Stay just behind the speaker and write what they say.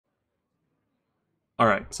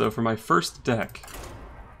Alright, so for my first deck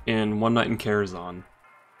in One Night in Karazhan,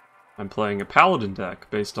 I'm playing a Paladin deck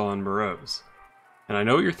based on Moroes. And I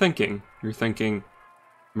know what you're thinking. You're thinking,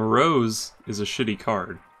 Moroes is a shitty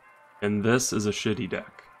card, and this is a shitty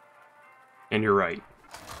deck. And you're right.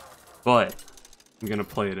 But, I'm gonna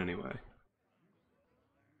play it anyway.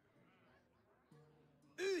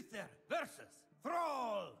 Uther versus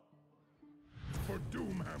Thrall! For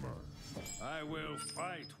Doomhammer, I will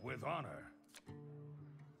fight with honor.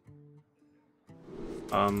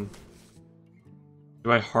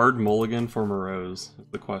 Do I hard mulligan for Moroes, is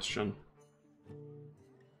the question.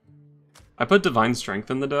 I put Divine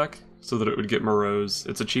Strength in the deck, so that it would get Moroes.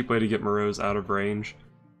 It's a cheap way to get Moroes out of range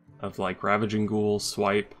of, like, Ravaging Ghoul,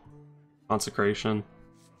 Swipe, Consecration,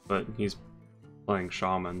 but he's playing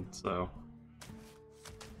Shaman, so...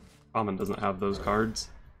 Shaman doesn't have those cards.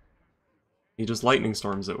 He just Lightning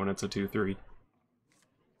Storms it when it's a 2-3.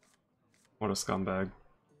 What a scumbag.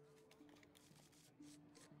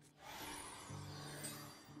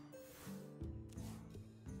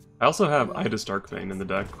 I also have Idis Darkbane in the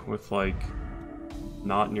deck with, like,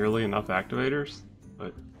 not nearly enough activators,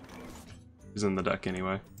 but he's in the deck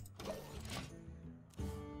anyway.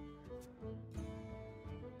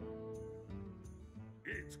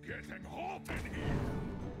 It's getting hot in here.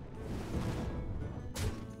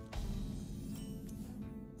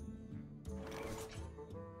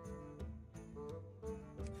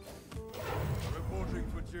 Reporting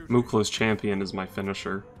for duty. Mukla's Champion is my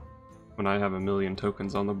finisher when I have a million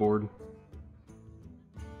tokens on the board.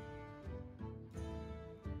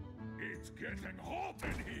 It's getting hot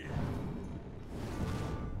in here.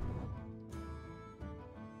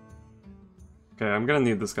 Okay, I'm gonna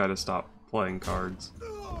need this guy to stop playing cards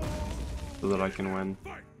so that I can win.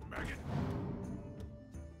 Fight, maggot.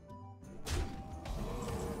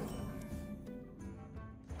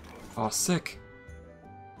 Aw, sick!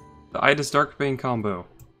 The Idis Darkbane combo.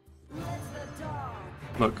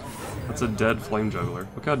 Look, that's a dead Flame Juggler.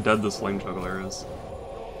 Look how dead this Flame Juggler is.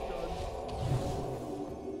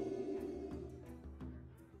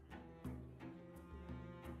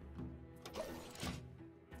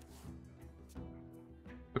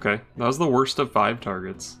 Okay, that was the worst of 5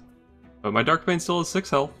 targets. But my Darkbane still has 6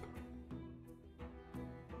 health.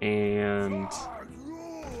 And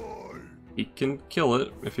he can kill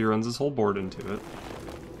it if he runs his whole board into it.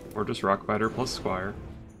 Or just Rockbiter plus Squire.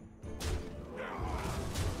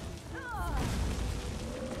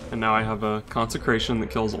 And now I have a Consecration that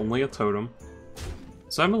kills only a totem.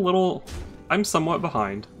 So I'm somewhat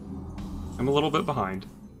behind. I'm a little bit behind.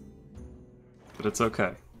 But it's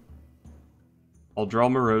okay. I'll draw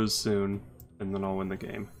Moroes soon, and then I'll win the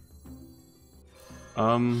game.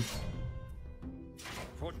 For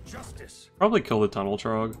justice. Probably kill the Tunnel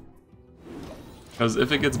Trog. Because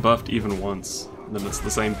if it gets buffed even once, then it's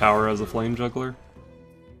the same power as a Flame Juggler.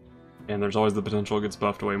 And there's always the potential it gets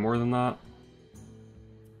buffed way more than that.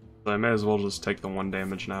 So I may as well just take the 1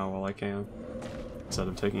 damage now while I can, instead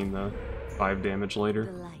of taking the 5 damage later.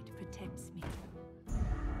 The light protects me.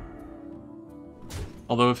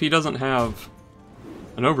 Although if he doesn't have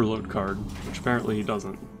an Overload card, which apparently he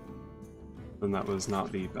doesn't, then that was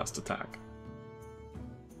not the best attack.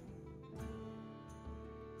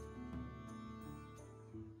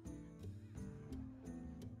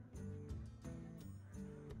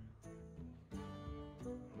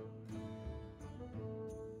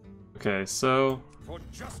 Okay, so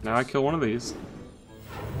now I kill one of these.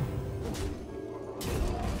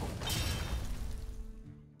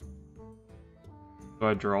 Do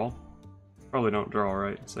I draw? Probably don't draw,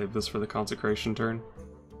 right? Save this for the Consecration turn.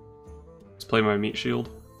 Let's play my Meat Shield.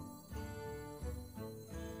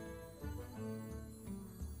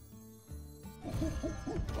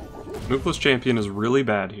 Mukla's Champion is really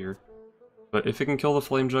bad here, but if it can kill the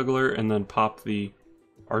Flame Juggler and then pop the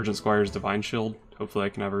Argent Squire's Divine Shield, hopefully I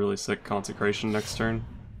can have a really sick Consecration next turn.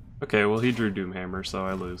 Okay, well he drew Doomhammer, so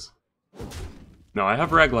I lose. No, I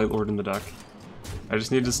have Rag Lightlord in the deck. I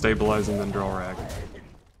just need to stabilize and then draw Rag.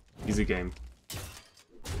 Easy game.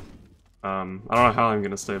 I don't know how I'm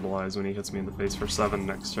gonna stabilize when he hits me in the face for 7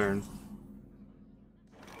 next turn.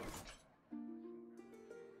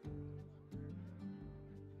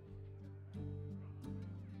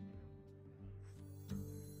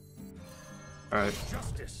 Alright,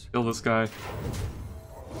 kill this guy.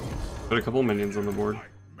 Put a couple minions on the board.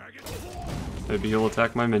 Maybe he'll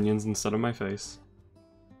attack my minions instead of my face.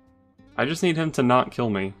 I just need him to not kill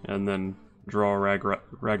me, and then draw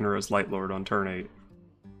Ragnaros Lightlord on turn 8.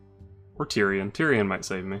 Or Tyrion. Tyrion might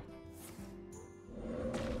save me.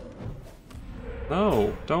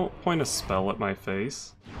 No, don't point a spell at my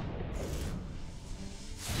face.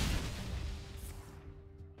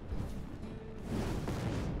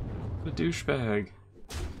 A douchebag.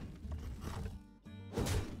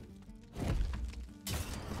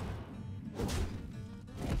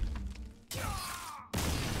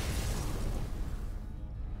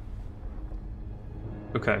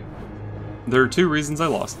 Okay. There are two reasons I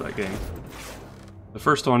lost that game. The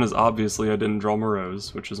first one is obviously I didn't draw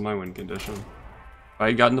Moroes, which is my win condition. If I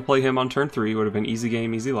had gotten to play him on turn 3, it would have been easy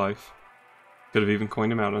game, easy life. Could have even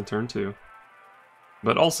coined him out on turn 2.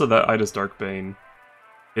 But also that Ida's Darkbane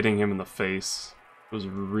hitting him in the face was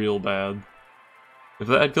real bad. If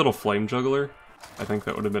that had killed a Flame Juggler, I think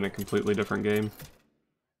that would have been a completely different game.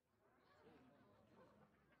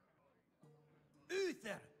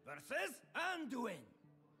 Uther versus Anduin.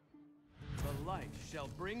 The light shall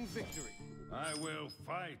bring victory. I will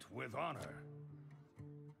fight with honor.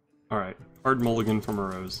 Alright, hard mulligan for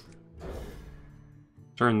Moroes.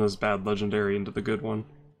 Turn this bad legendary into the good one.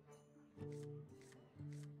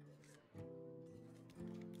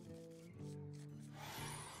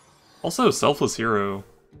 Also, Selfless Hero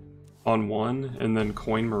on 1, and then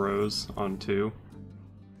coin Moroes on 2,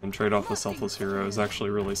 and trade off the Selfless Hero is actually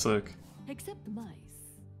really sick. Except the mice.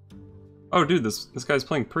 Oh dude, this guy's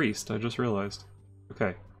playing Priest, I just realized.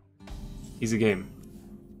 Okay. Easy game.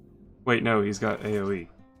 Wait, no, he's got AoE.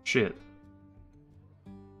 Shit.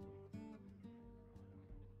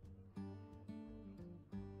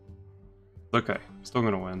 Okay, still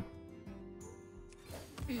gonna win.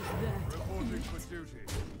 Is that Reporting for duty.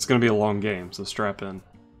 It's gonna be a long game, so strap in.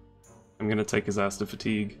 I'm gonna take his ass to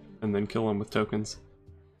fatigue, and then kill him with tokens.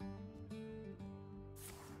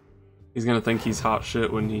 He's gonna think he's hot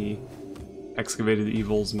shit when he excavated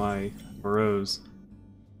evils my Moroes,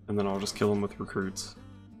 and then I'll just kill him with recruits.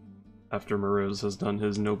 After Moroes has done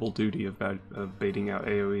his noble duty of baiting out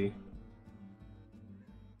AoE.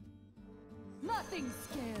 nothing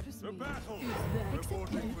scares The me? battle. Is that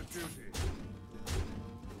Reporting for except duty.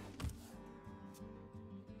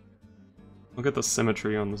 Look at the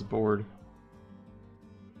symmetry on this board.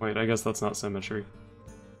 Wait, I guess that's not symmetry.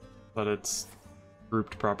 But it's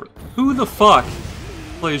grouped properly. Who the fuck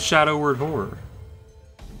plays Shadow Word Horror?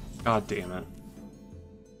 God damn it.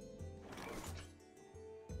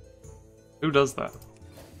 Who does that?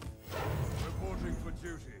 Reporting for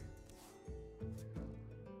duty.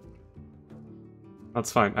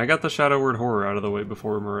 That's fine. I got the Shadow Word Horror out of the way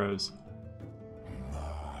before Moroes.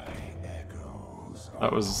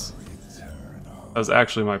 That was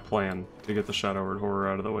actually my plan, to get the Shadow Word Horror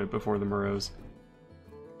out of the way before the Moroes.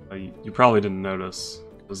 You probably didn't notice,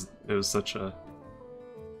 because it was such a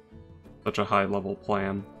high level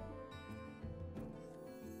plan.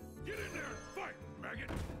 Get in there and fight, maggot.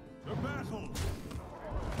 The battle.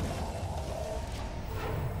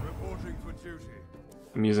 Reporting for duty.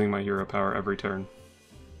 I'm using my hero power every turn.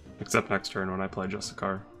 Except next turn when I play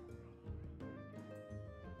Justicar.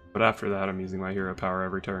 But after that, I'm using my hero power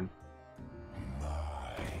every turn.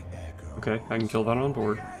 Okay, I can kill that on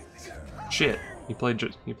board. Shit, he played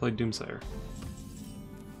Doomsayer.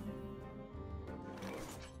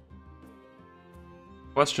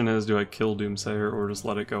 Question is, do I kill Doomsayer or just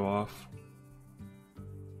let it go off?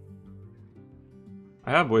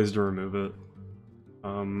 I have ways to remove it.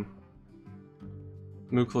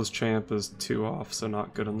 Mookla's Champ is 2 off, so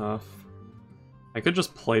not good enough. I could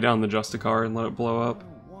just play down the Justicar and let it blow up.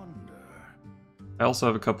 I also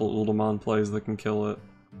have a couple Uldamon plays that can kill it.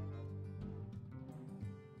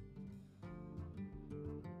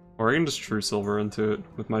 Or I can just True Silver into it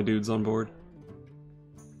with my dudes on board.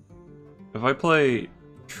 If I play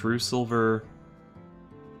True Silver,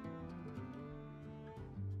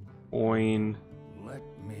 Oin,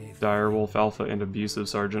 Direwolf Alpha, and Abusive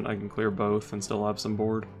Sergeant, I can clear both and still have some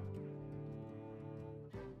board.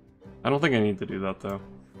 I don't think I need to do that though.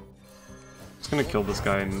 I'm just gonna kill this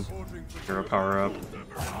guy and hero power up.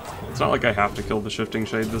 It's not like I have to kill the Shifting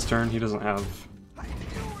Shade this turn, he doesn't have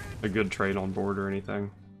a good trade on board or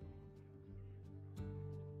anything.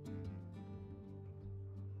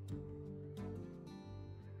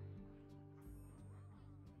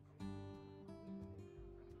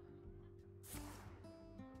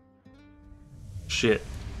 Shit.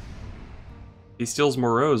 He steals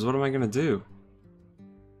Moroes, what am I gonna do?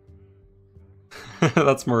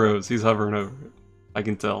 That's Moroes, he's hovering over it. I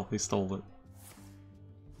can tell, he stole it.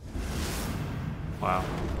 Wow.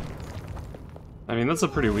 I mean, that's a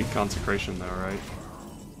pretty weak consecration though, right?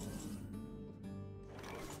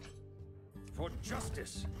 For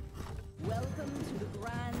justice. welcome to the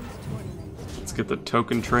grand tournament? Let's get the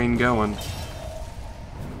token train going.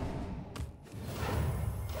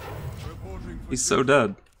 He's so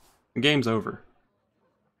dead. The game's over.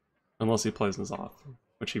 Unless he plays N'Zoth,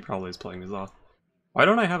 which he probably is playing N'Zoth. Why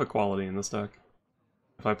don't I have equality in this deck?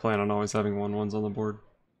 if I plan on always having 1/1s on the board.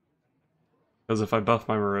 Because if I buff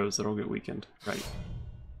my Moroes, it'll get weakened. Right.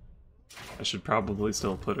 I should probably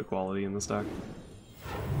still put Equality in the stack.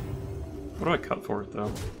 What do I cut for it,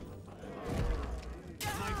 though?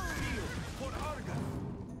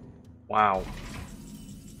 Wow.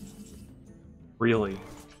 Really?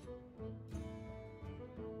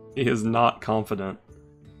 He is not confident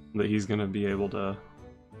that he's gonna be able to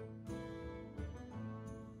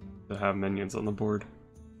have minions on the board.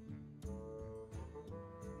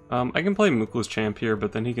 I can play Mookless Champ here,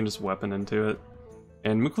 but then he can just weapon into it.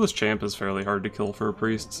 And Mookless Champ is fairly hard to kill for a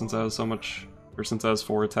priest since I have so much, or since I has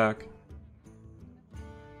 4 attack.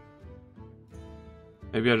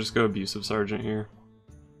 Maybe I just go Abusive Sergeant here.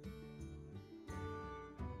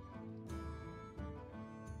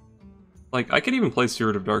 Like, I could even play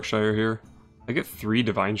Steward of Darkshire here. I get 3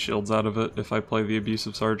 Divine Shields out of it if I play the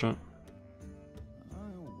Abusive Sergeant.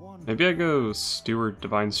 Maybe I go Steward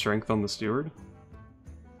Divine Strength on the Steward?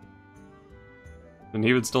 And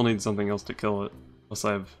he would still need something else to kill it, unless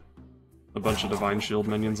I have a bunch of Divine Shield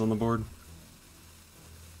minions on the board.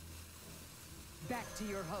 Back to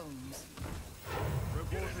your homes.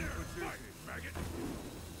 Reporting for duty, maggot.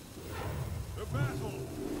 The battle.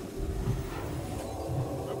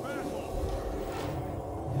 The battle.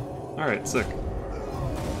 Alright, sick.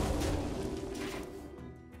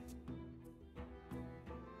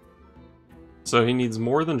 So he needs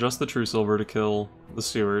more than just the True Silver to kill the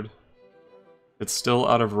Steward. It's still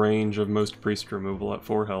out of range of most priest removal at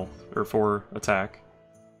 4 health, or 4 attack.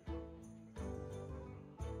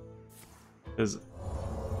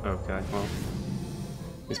 Okay, well.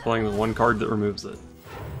 He's playing the 1 card that removes it.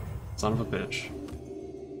 Son of a bitch.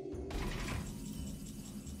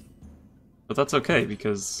 But that's okay,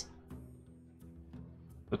 because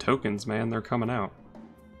the tokens, man, they're coming out.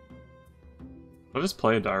 I'll just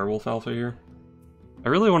play a Direwolf Alpha here. I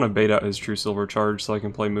really want to bait out his True Silver charge so I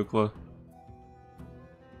can play Mukla.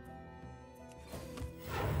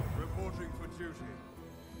 Reporting for duty.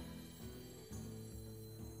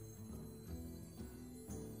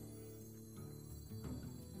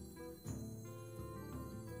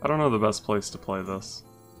 I don't know the best place to play this.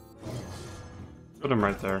 Put him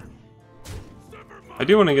right there. I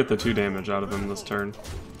do want to get the 2 damage out of him this turn,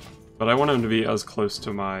 but I want him to be as close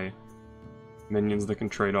to my minions that can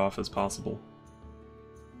trade off as possible.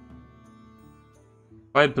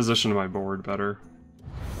 If I had positioned my board better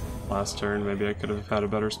last turn, maybe I could have had a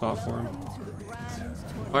better spot for him.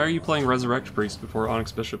 Why are you playing Resurrect Priest before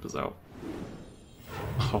ONiK Bishop is out?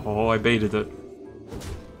 Oh, I baited it.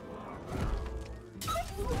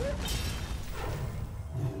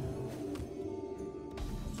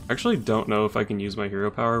 I actually don't know if I can use my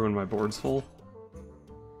hero power when my board's full.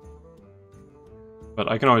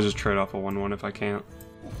 But I can always just trade off a 1/1 if I can't.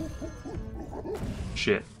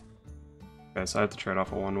 Shit. Okay, so I have to trade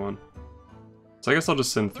off a 1/1. So I guess I'll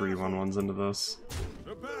just send 3 1/1s into this,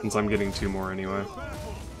 since I'm getting 2 more anyway.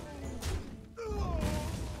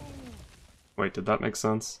 Wait, did that make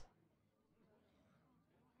sense?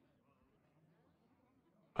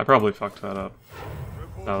 I probably fucked that up,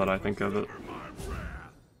 now that I think of it.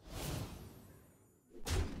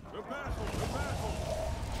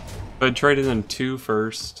 If I'd traded in 2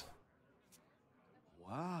 first.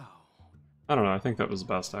 Wow. I don't know, I think that was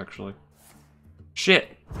best actually.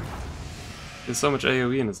 Shit! There's so much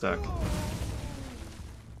AoE in his deck.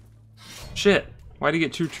 Shit! Why'd he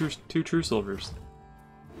get two True Silvers?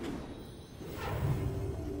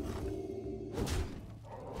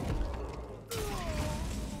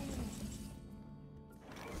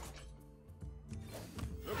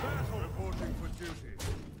 The battle. Reporting for duty.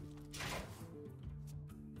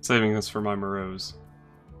 Saving this for my Moroes.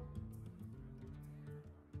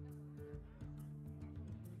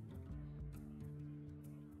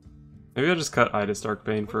 Maybe I'll just cut Idis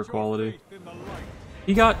Darkbane for equality. In the light.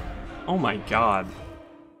 He got... Oh my god.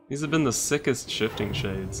 These have been the sickest shifting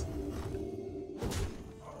shades.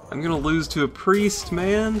 I'm gonna lose to a priest,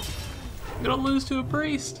 man! I'm gonna lose to a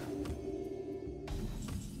priest!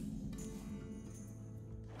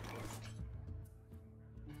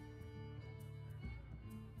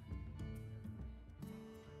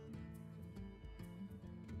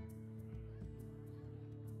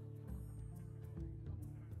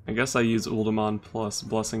 I guess I use Uldamon plus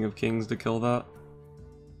Blessing of Kings to kill that.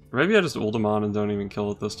 Or maybe I just Uldamon and don't even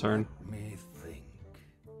kill it this turn. Me think.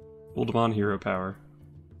 Uldamon hero power.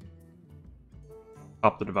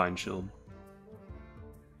 Pop the Divine Shield.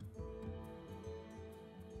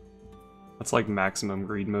 That's like maximum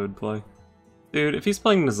greed mode play. Dude, if he's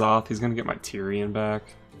playing N'Zoth, he's gonna get my Tyrion back.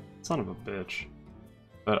 Son of a bitch.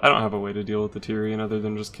 But I don't have a way to deal with the Tyrion other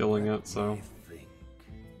than just killing it, so...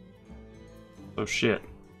 So shit,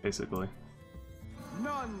 basically.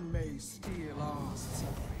 None may steal our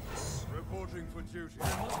secrets. Reporting for duty.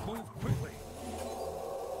 I must move quickly.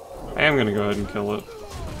 I am gonna go ahead and kill it.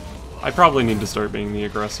 I probably need to start being the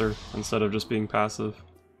aggressor instead of just being passive.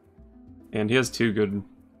 And he has 2 good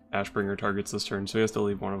Ashbringer targets this turn, so he has to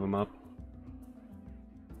leave one of them up.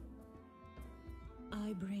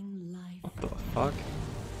 I bring life. What the fuck?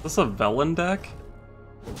 Is this a Velen deck?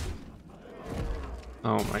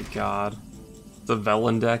 Oh my god. It's a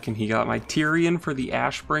Velen deck and he got my Tyrion for the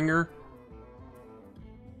Ashbringer?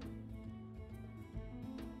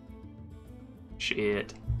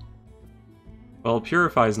 Shit. Well,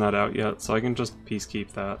 Purify's not out yet, so I can just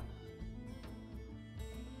peacekeep that.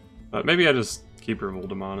 But maybe I just keep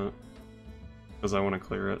Revoldum on it. Because I want to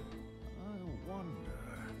clear it. I wonder.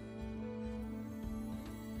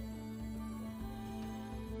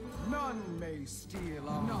 None may steal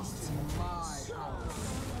our secrets. My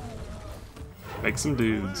house. Make some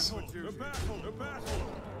dudes. The battle! The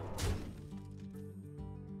battle!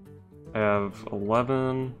 I have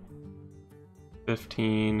 11,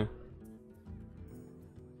 15.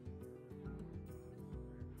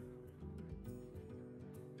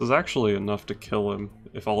 This is actually enough to kill him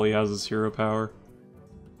if all he has is hero power.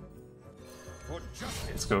 For justice!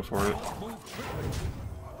 Let's go for it. Move quickly!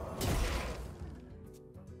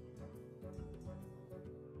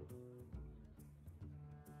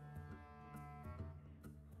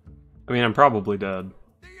 I mean, I'm probably dead.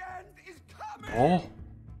 The end is coming! Oh,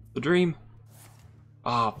 the dream.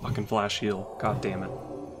 Ah, fucking flash heal. God damn it.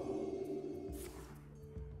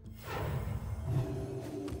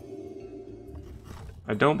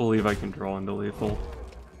 I don't believe I can draw into lethal.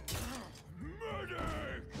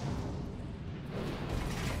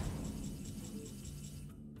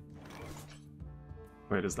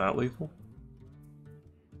 Wait, is that lethal?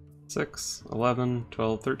 6, 11,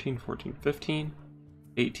 12, 13, 14, 15,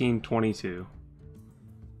 18, 22.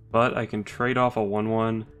 But I can trade off a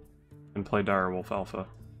 1/1 and play Direwolf Alpha.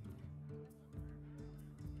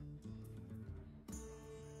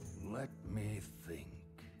 Let me think.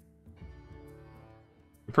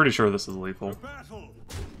 I'm pretty sure this is lethal. Battle!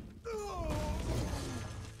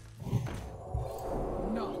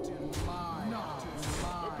 Not in my house.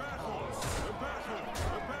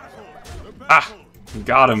 Ah!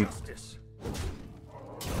 Got him.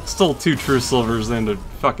 Stole 2 True Silvers and a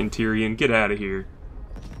fucking Tyrion. Get out of here.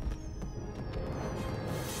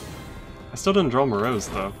 I still didn't draw Moroes,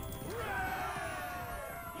 though.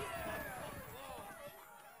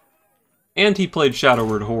 And he played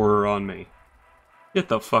Shadowward Horror on me. Get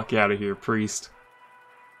the fuck out of here, priest.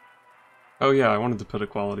 Oh yeah, I wanted to put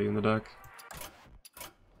equality in the deck.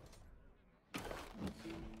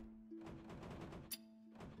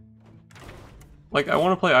 Like, I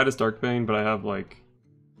want to play Idis Darkbane, but I have, like,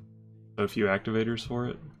 so few activators for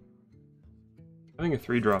it. I think a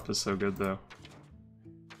 3-drop is so good, though.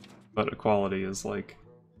 But equality is, like,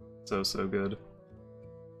 so good.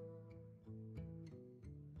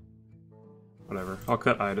 Whatever. I'll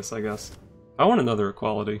cut Idis, I guess. I want another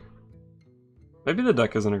equality. Maybe the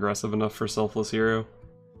deck isn't aggressive enough for Selfless Hero.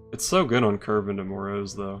 It's so good on curve into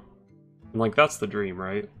Moroes, though. And, like, that's the dream,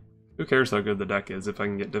 right? Who cares how good the deck is if I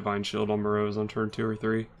can get Divine Shield on Moroes on turn 2 or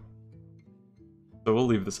 3? So we'll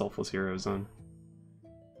leave the Selfless Heroes on.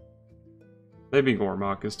 Maybe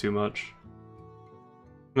Gormok is too much.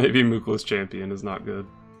 Maybe Mookless Champion is not good.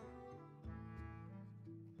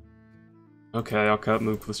 Okay, I'll cut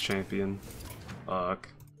Mookless Champion. Fuck.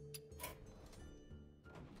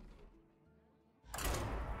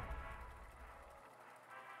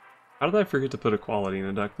 How did I forget to put equality in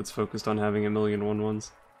a deck that's focused on having a million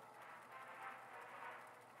 1/1s?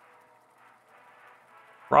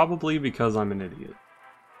 Probably because I'm an idiot.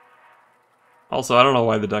 Also, I don't know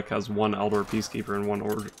why the deck has 1 Eldor Peacekeeper and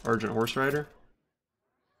 1 Argent Horse Rider.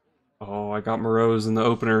 Oh, I got Moroes in the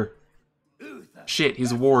opener. Shit,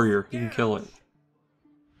 he's a warrior. He can kill it.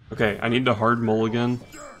 Okay, I need to hard mulligan.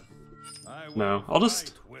 No, I'll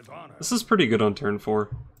just... This is pretty good on turn 4.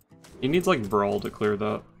 He needs, like, Brawl to clear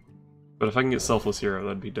that. But if I can get Selfless Hero,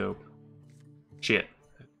 that'd be dope. Shit.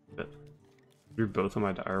 Drew both of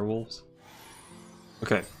my Direwolves.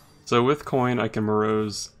 Okay, so with coin, I can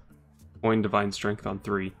Moroes coin Divine Strength on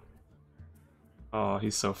 3. Oh,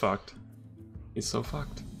 he's so fucked. He's so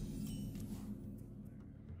fucked.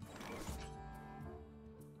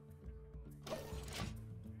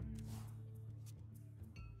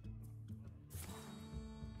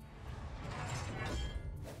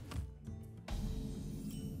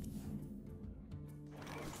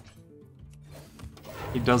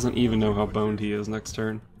 He doesn't even know how boned he is next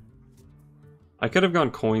turn. I could have gone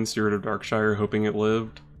coin Steward of Darkshire hoping it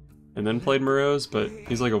lived, and then played Moroes, but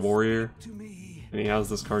he's like a warrior, and he has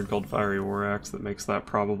this card called Fiery War Axe that makes that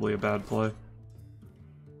probably a bad play.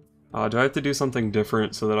 Do I have to do something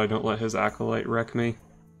different so that I don't let his Acolyte wreck me?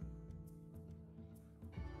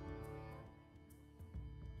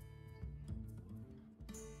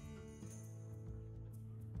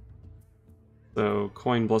 So,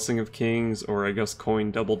 coin Blessing of Kings, or I guess coin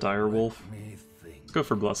double Direwolf. Let's go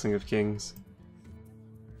for Blessing of Kings.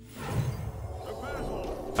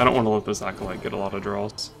 I don't want to let this Acolyte get a lot of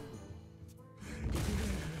draws.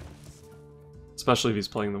 Especially if he's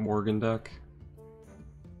playing the Morgan deck.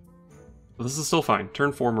 But this is still fine.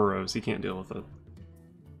 Turn 4 Moroes, he can't deal with it.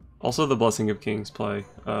 Also the Blessing of Kings play.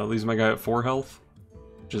 Leaves my guy at 4 health,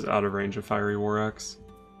 which is out of range of Fiery War Axe.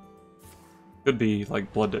 Could be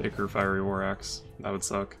like Blood to Ichor Fiery War Axe. That would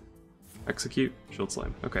suck. Execute? Shield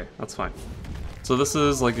Slam. Okay, that's fine. So this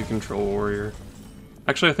is like a control warrior.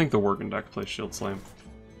 Actually, I think the Worgen deck plays Shield Slam.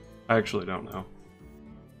 I actually don't know.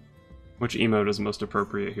 Which emote is most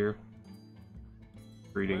appropriate here?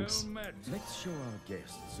 Greetings. Let's show our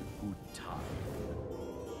guests a good time.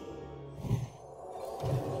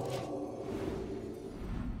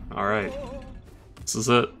 Alright. This is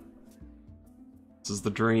it. This is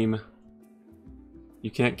the dream. You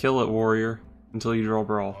can't kill it, warrior, until you draw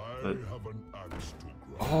Brawl. But...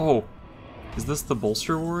 Oh! Is this the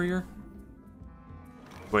Bolster Warrior?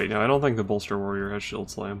 Wait, no, I don't think the Bolster Warrior has Shield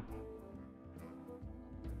Slam.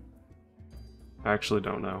 I actually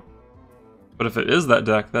don't know. But if it is that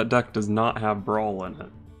deck does not have Brawl in it.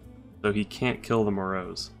 So he can't kill the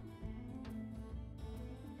Moroes.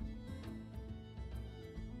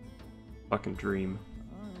 Fucking dream.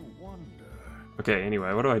 Okay,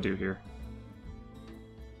 anyway, what do I do here?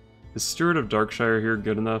 Is Steward of Darkshire here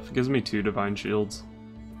good enough? It gives me 2 Divine Shields.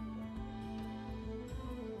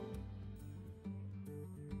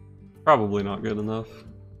 Probably not good enough.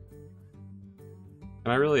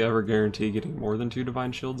 Can I really ever guarantee getting more than 2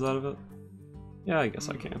 Divine Shields out of it? Yeah, I guess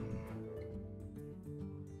I can.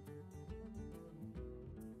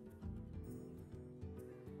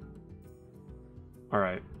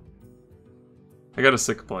 Alright. I got a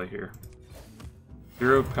sick play here.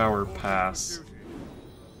 Hero Power Pass.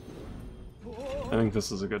 I think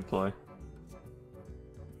this is a good play.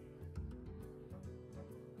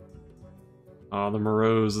 Oh, the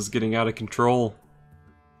Moroes is getting out of control.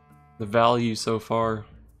 The value so far.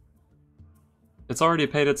 It's already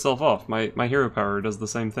paid itself off. My hero power does the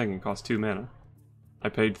same thing and costs 2 mana. I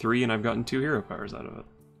paid 3 and I've gotten 2 hero powers out of it.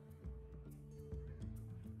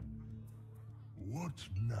 What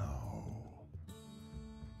now?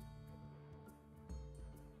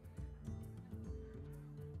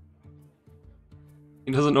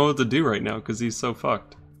 He doesn't know what to do right now because he's so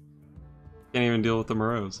fucked. Can't even deal with the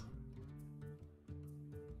Moroes.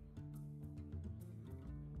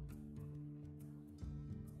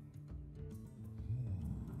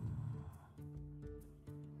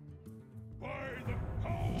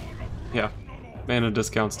 Yeah, mana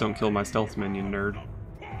discounts don't kill my stealth minion, nerd.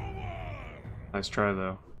 Nice try,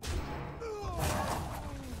 though.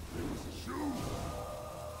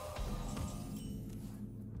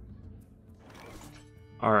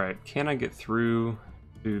 Alright, can I get through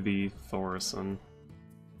to the Thorison?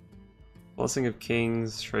 Blessing of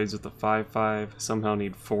Kings, trades with the 5/5, somehow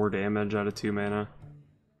need 4 damage out of 2 mana.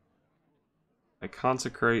 I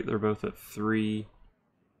Consecrate, they're both at 3.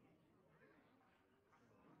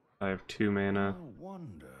 I have 2 mana.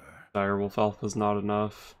 Direwolf Alpha is not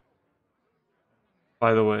enough.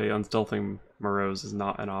 By the way, unstealthing Moroes is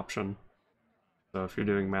not an option. So if you're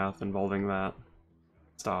doing math involving that,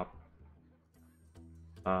 stop.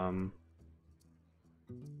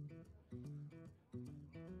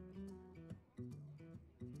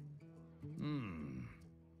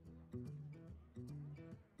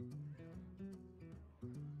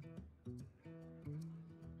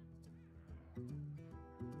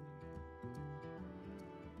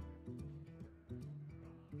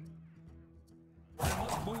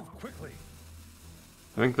 Move quickly.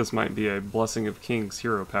 I think this might be a Blessing of Kings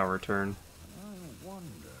hero power turn.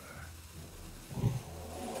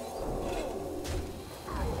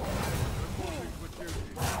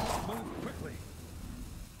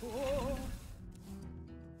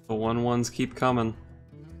 The 1/1s keep coming.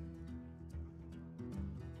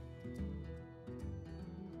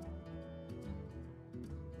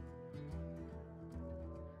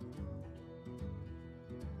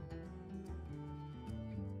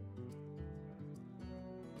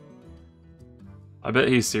 I bet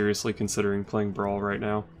he's seriously considering playing Brawl right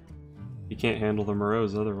now. He can't handle the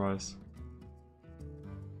Moroes otherwise.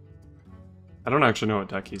 I don't actually know what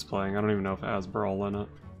deck he's playing. I don't even know if it has Brawl in it.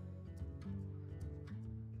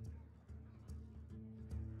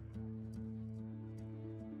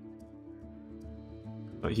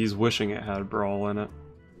 But he's wishing it had Brawl in it.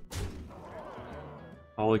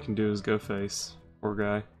 All he can do is go face. Poor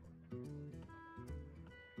guy.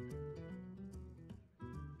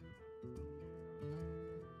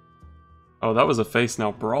 Oh, that was a face,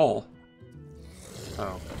 now Brawl.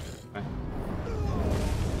 Oh, okay.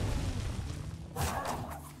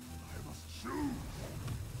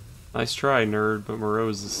 Nice try, nerd, but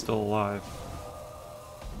Moroes is still alive.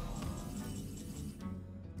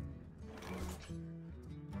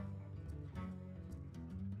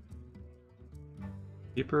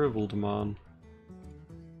 Keeper of Ultimon.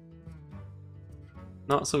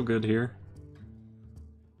 Not so good here.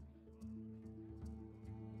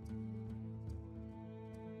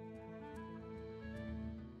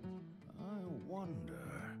 I wonder.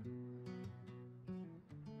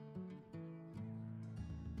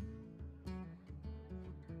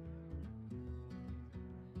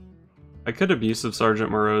 I could abusive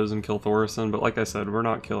Sergeant Moroes and kill Thorson, but like I said, we're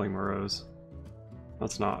not killing Moroes.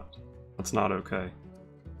 That's not okay.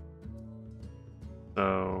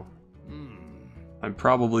 So I'm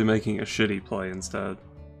probably making a shitty play instead.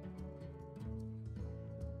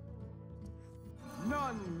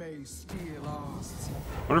 None may steal us.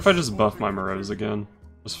 What if I just buff my Moroes again?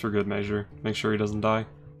 Just for good measure. Make sure he doesn't die.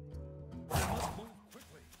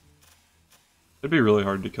 It'd be really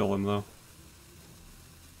hard to kill him though.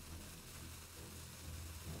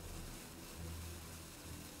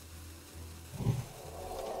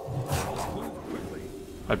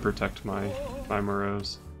 I'd protect my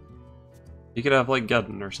Moroes. You could have like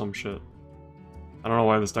Geddon or some shit. I don't know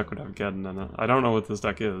why this deck would have Geddon in it. I don't know what this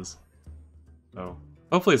deck is. So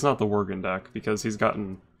hopefully it's not the Worgen deck, because he's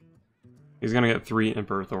gonna get 3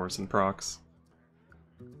 Emperor Thorson procs.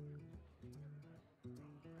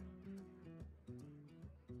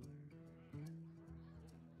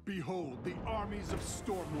 Behold the armies of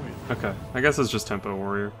Stormwind. Okay, I guess it's just Tempo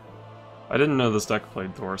Warrior. I didn't know this deck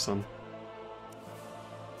played Thorson.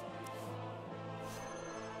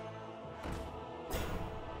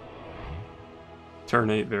 Turn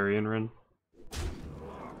 8 Varian.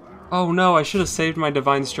 Oh no, I should have saved my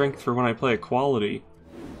Divine Strength for when I play Equality.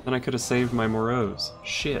 Then I could have saved my Moroes.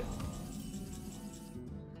 Shit.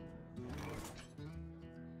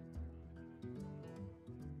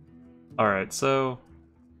 Alright, so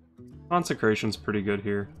Consecration's pretty good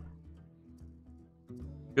here.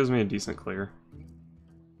 Gives me a decent clear,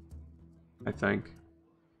 I think.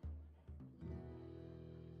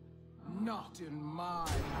 Not in my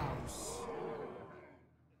house.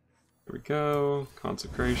 Here we go.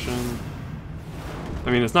 Consecration.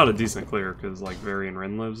 I mean, it's not a decent clear because like Varian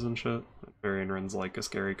Wren lives and shit. Varian Wren's like a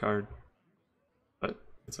scary card, but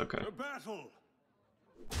it's okay. The battle.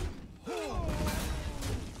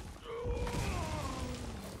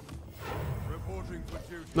 Reporting for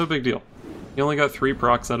duty. No big deal. He only got 3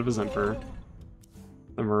 procs out of his Emperor.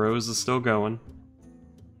 The Moroes is still going.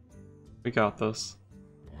 We got this.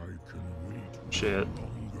 I can wait Shit. longer.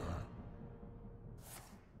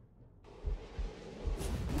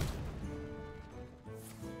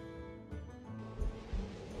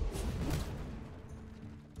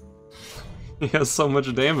 He has so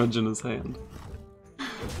much damage in his hand.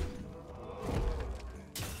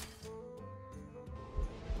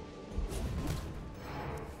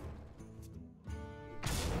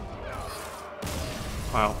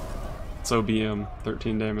 Wow. It's OBM,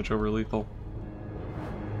 13 damage over lethal.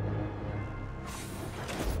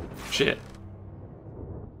 Shit.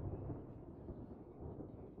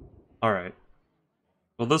 Alright.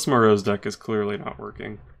 Well, this Moroes deck is clearly not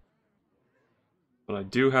working. But I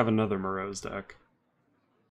do have another Moroes deck.